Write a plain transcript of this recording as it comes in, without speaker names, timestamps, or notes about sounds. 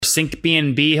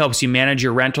SyncBnB helps you manage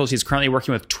your rentals. He's currently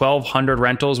working with 1,200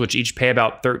 rentals, which each pay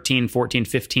about 13, 14,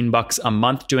 15 bucks a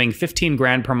month, doing 15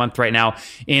 grand per month right now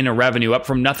in revenue, up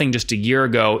from nothing just a year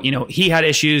ago. He had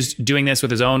issues doing this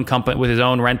with his own company, with his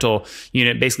own rental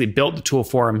unit, basically built the tool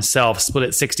for himself, split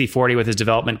it 60-40 with his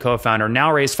development co-founder,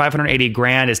 now raised 580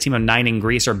 grand. His team of 9 in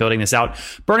Greece are building this out,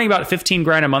 burning about 15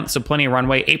 grand a month, so plenty of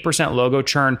runway, 8% logo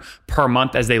churn per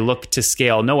month as they look to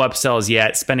scale. No upsells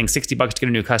yet, spending 60 bucks to get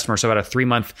a new customer, so about a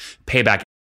 3-month payback.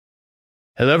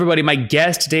 Hello, everybody. My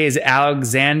guest today is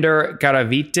Alexander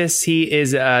Karavitis. He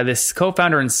is this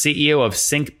co-founder and CEO of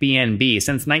SyncBnB.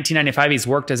 Since 1995, he's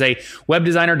worked as a web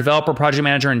designer, developer, project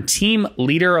manager, and team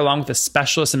leader, along with a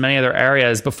specialist in many other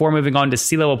areas, before moving on to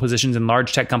C-level positions in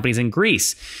large tech companies in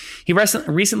Greece. He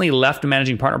recently left a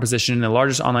managing partner position in the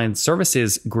largest online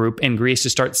services group in Greece to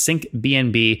start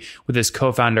SyncBnB with his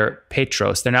co-founder,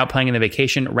 Petros. They're now playing in the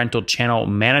vacation rental channel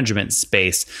management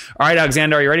space. All right,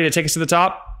 Alexander, are you ready to take us to the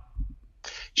top?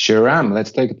 Sure am.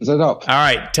 Let's take it to the top. All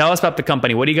right. Tell us about the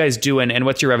company. What do you guys do and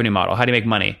what's your revenue model? How do you make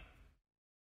money?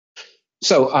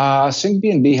 So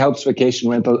SyncBnB helps vacation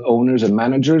rental owners and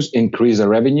managers increase their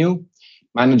revenue,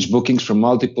 manage bookings from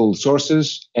multiple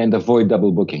sources, and avoid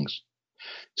double bookings.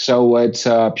 So it's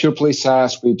pure play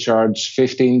SaaS. We charge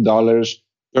 $15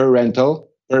 per rental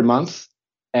per month.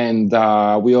 And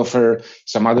we offer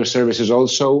some other services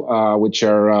also, which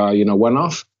are,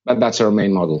 one-off. But that's our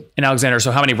main model. And Alexander, so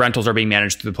how many rentals are being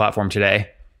managed through the platform today?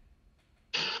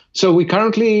 So we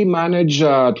currently manage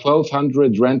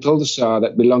 1,200 rentals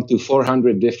that belong to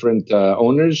 400 different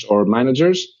owners or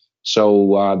managers.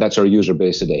 So that's our user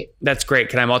base today. That's great.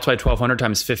 Can I multiply 1,200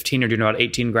 times 15? You're doing about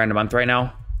 18 grand a month right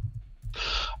now?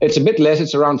 It's a bit less.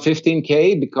 It's around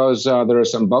 15K because there are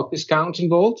some bulk discounts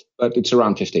involved, but it's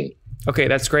around 15. Okay,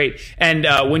 that's great. And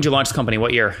when did you launch the company?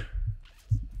 What year?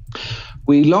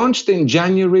 We launched in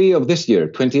January of this year,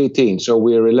 2018. So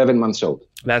we're 11 months old.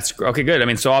 That's okay. Good. I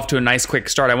mean, so off to a nice quick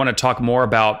start. I want to talk more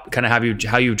about kind of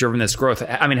how you've driven this growth.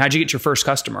 I mean, how'd you get your first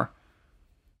customer?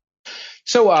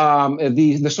 So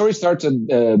the story starts a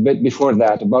bit before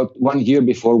that, about 1 year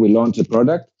before we launched the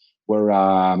product, where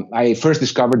I first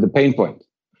discovered the pain point.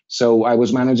 So I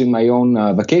was managing my own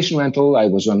vacation rental. I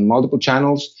was on multiple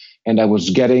channels, and I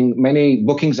was getting many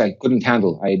bookings I couldn't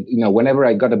handle. Whenever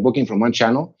I got a booking from one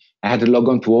channel, I had to log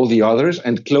on to all the others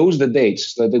and close the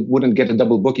dates so that it wouldn't get a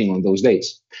double booking on those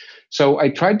dates. So I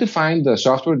tried to find the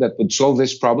software that would solve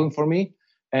this problem for me.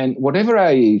 And whatever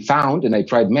I found, and I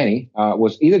tried many,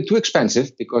 was either too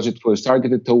expensive because it was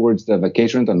targeted towards the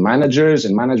vacation rental managers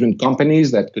and management companies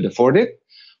that could afford it,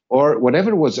 or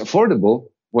whatever was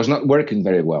affordable was not working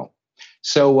very well.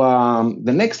 So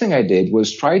the next thing I did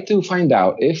was try to find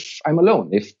out if I'm alone,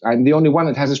 if I'm the only one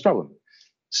that has this problem.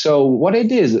 So what I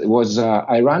did was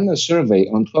I ran a survey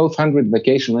on 1,200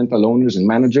 vacation rental owners and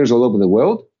managers all over the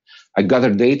world. I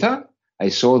gathered data. I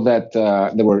saw that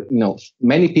there were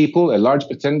many people, a large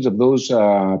percentage of those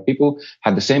people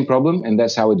had the same problem. And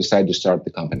that's how I decided to start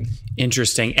the company.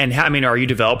 Interesting. And are you a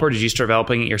developer? Did you start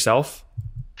developing it yourself?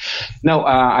 No,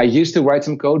 I used to write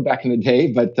some code back in the day,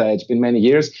 but it's been many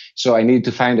years. So I needed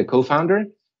to find a co-founder.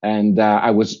 And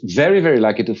I was very, very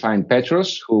lucky to find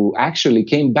Petros, who actually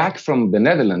came back from the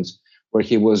Netherlands, where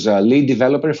he was a lead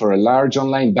developer for a large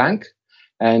online bank.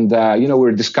 And, we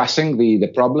were discussing the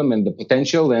problem and the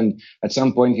potential. And at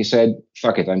some point he said,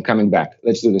 fuck it, I'm coming back.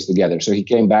 Let's do this together. So he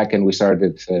came back and we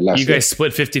started last year. You guys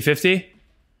split 50-50?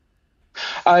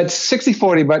 It's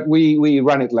 60-40, but we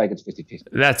run it like it's 50-50.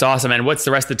 That's awesome. And what's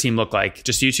the rest of the team look like?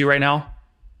 Just you two right now?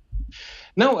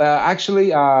 No,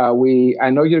 actually, I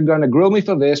know you're going to grill me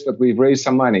for this, but we've raised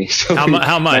some money. So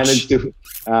how much?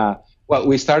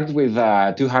 We started with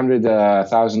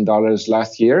 $200,000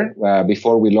 last year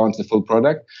before we launched the full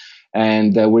product.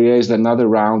 And we raised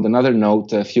another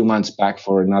note a few months back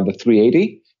for another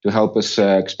 380 to help us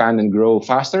expand and grow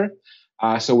faster.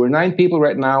 So we're 9 people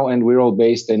right now, and we're all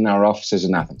based in our offices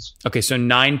in Athens. Okay, so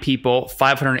 9 people,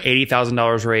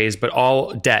 $580,000 raised, but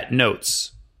all debt,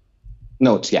 notes.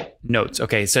 Notes, yeah. Notes.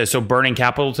 Okay. So burning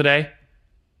capital today?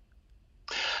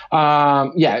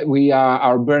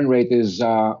 Our burn rate is,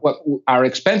 our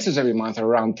expenses every month are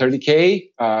around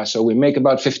 30K. So we make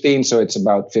about 15. So it's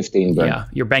about 15 burn. Yeah.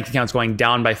 Your bank account's going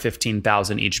down by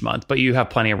 15,000 each month, but you have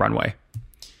plenty of runway.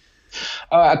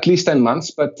 At least 10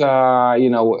 months. But,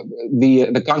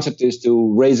 the concept is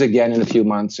to raise again in a few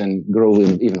months and grow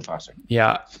even faster.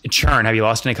 Yeah. Churn. Have you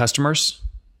lost any customers?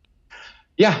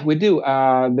 Yeah, we do.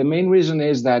 The main reason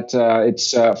is that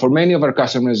it's for many of our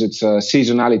customers, it's a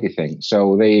seasonality thing.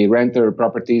 So they rent their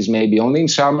properties maybe only in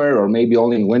summer or maybe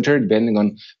only in winter, depending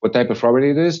on what type of property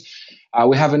it is.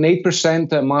 We have an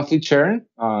 8% monthly churn.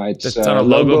 It's on a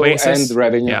logo basis and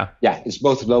revenue. Yeah, it's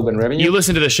both logo and revenue. You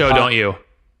listen to the show, don't you?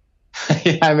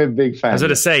 Yeah, I'm a big fan. I was going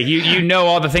to say, you know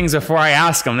all the things before I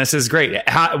ask them. This is great.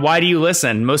 Why do you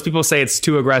listen? Most people say it's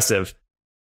too aggressive.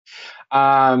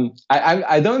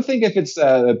 I don't think if it's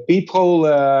a people,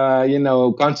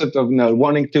 concept of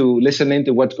wanting to listen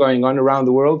into what's going on around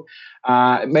the world.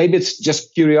 Maybe it's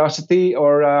just curiosity,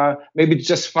 or maybe it's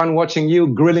just fun watching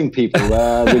you grilling people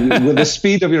with the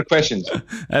speed of your questions.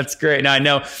 That's great.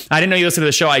 Now, I didn't know you listened to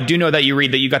the show. I do know that you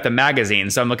read, that you got the magazine,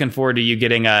 so I'm looking forward to you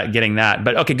getting that.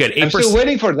 But okay, good. 8%. I'm still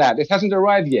waiting for that. It hasn't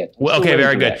arrived yet. Well, okay,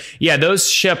 very good. Yeah, those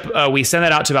ship. We send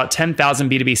that out to about 10,000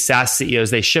 B2B SaaS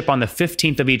CEOs. They ship on the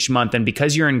 15th of each month, and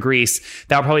because you're in Greece,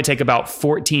 that'll probably take about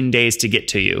 14 days to get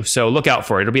to you. So look out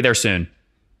for it. It'll be there soon.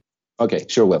 Okay,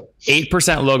 sure will.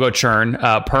 8% logo churn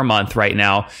per month right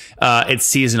now. It's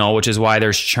seasonal, which is why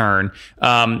there's churn.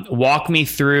 Walk me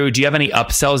through, do you have any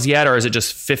upsells yet, or is it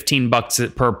just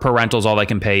 $15 per rental is all they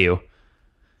can pay you?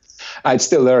 It's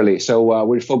still early. So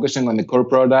we're focusing on the core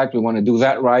product. We want to do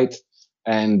that right.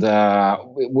 And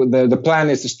the plan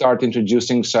is to start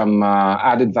introducing some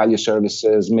added value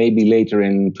services maybe later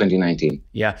in 2019.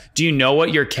 Yeah. Do you know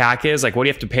what your CAC is? Like, what do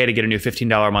you have to pay to get a new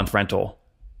 $15 a month rental?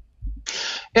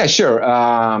 Yeah, sure.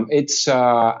 It's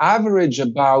average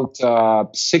about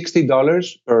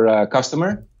 $60 per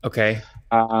customer. Okay.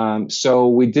 So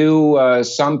we do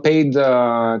some paid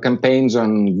campaigns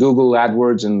on Google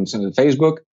AdWords and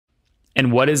Facebook.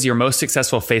 And what is your most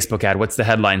successful Facebook ad? What's the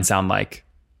headline sound like?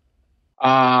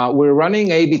 We're running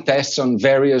A/B tests on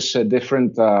various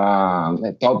different titles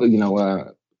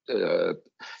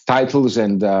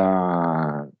and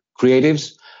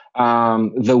creatives.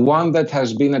 The one that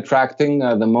has been attracting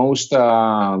the most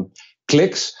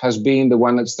clicks has been the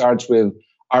one that starts with,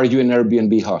 "Are you an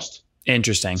Airbnb host?"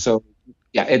 Interesting. So,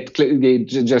 yeah, it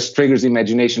just triggers the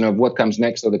imagination of what comes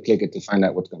next, so they click it to find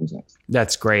out what comes next.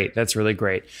 That's great. That's really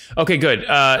great. Okay, good.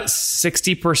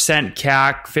 60%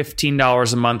 CAC,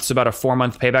 $15 a month, so about a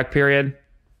 4-month payback period.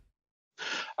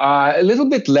 A little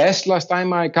bit less last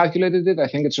time I calculated it. I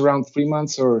think it's around 3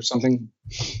 months or something.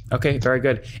 Okay, very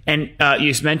good. And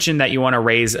you mentioned that you want to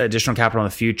raise additional capital in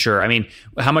the future. I mean,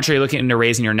 how much are you looking into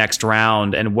raising your next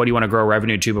round, and what do you want to grow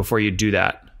revenue to before you do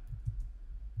that?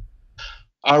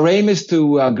 Our aim is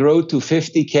to grow to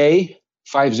 50K,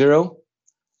 50,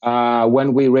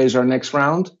 when we raise our next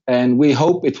round. And we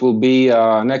hope it will be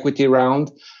an equity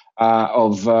round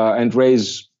and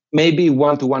raise maybe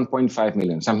 1 to 1.5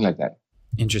 million, something like that.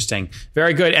 Interesting.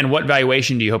 Very good. And what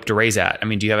valuation do you hope to raise at? I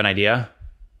mean, do you have an idea?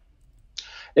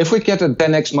 If we get a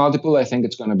 10x multiple, I think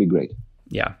it's going to be great.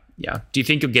 Yeah. Do you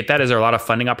think you'll get that? Is there a lot of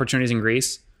funding opportunities in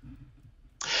Greece?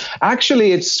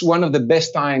 Actually, it's one of the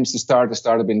best times to start a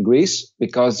startup in Greece,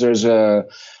 because there's a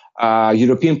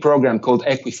European program called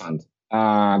Equifund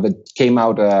that came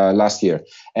out last year.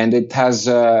 And it has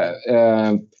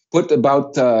put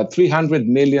about 300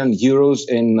 million euros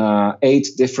in 8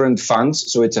 different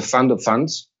funds. So it's a fund of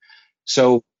funds.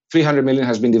 So 300 million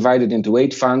has been divided into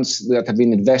 8 funds that have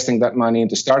been investing that money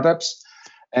into startups.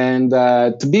 And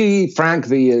to be frank,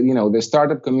 the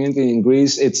startup community in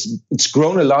Greece, it's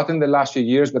grown a lot in the last few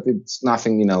years, but it's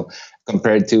nothing,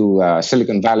 compared to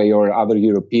Silicon Valley or other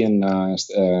European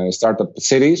startup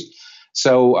cities.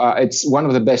 So it's one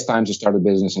of the best times to start a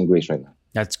business in Greece right now.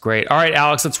 That's great. All right,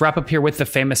 Alex, let's wrap up here with the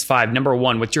famous 5. Number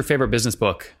 1, what's your favorite business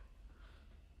book?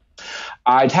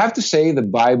 I'd have to say the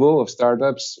Bible of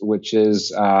startups, which is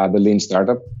the Lean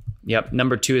Startup. Yep.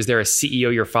 Number 2, is there a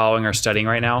CEO you're following or studying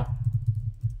right now?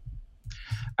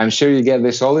 I'm sure you get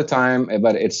this all the time,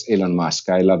 but it's Elon Musk.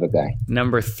 I love the guy.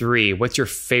 Number 3, what's your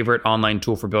favorite online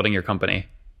tool for building your company?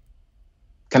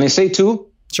 Can I say 2?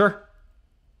 Sure.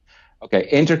 Okay,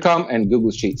 Intercom and Google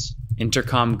Sheets.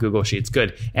 Intercom, Google Sheets.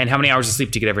 Good. And how many hours of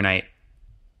sleep do you get every night?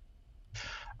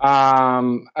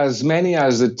 As many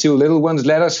as the 2 little ones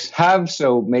let us have,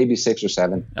 so maybe 6 or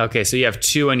 7. Okay, so you have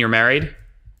 2 and you're married?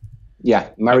 Yeah,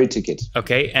 married, 2 kids.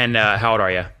 Okay, and how old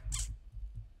are you?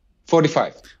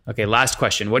 45. Okay, last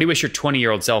question. What do you wish your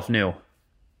 20-year-old self knew?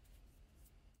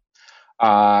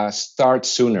 Start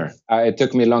sooner. It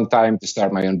took me a long time to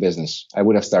start my own business. I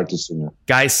would have started sooner.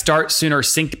 Guys, start sooner.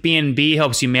 SyncBNB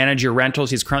helps you manage your rentals.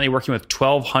 He's currently working with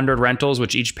 1,200 rentals,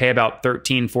 which each pay about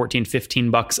 $13,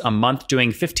 $14, $15 a month,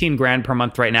 doing 15 grand per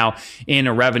month right now in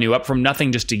revenue, up from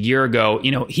nothing just a year ago.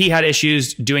 He had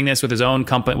issues doing this with his own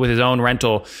company, with his own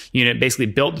rental unit, basically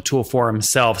built the tool for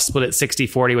himself, split it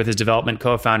 60-40 with his development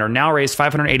co-founder, now raised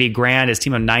 580 grand. His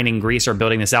team of 9 in Greece are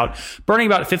building this out, burning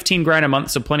about 15 grand a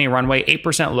month, so plenty of runway.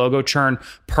 8% logo churn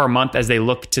per month as they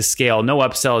look to scale. No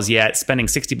upsells yet, spending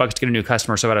 $60 to get a new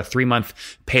customer. So about a 3-month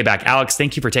payback. Alex,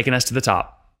 thank you for taking us to the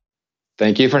top.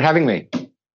 Thank you for having me.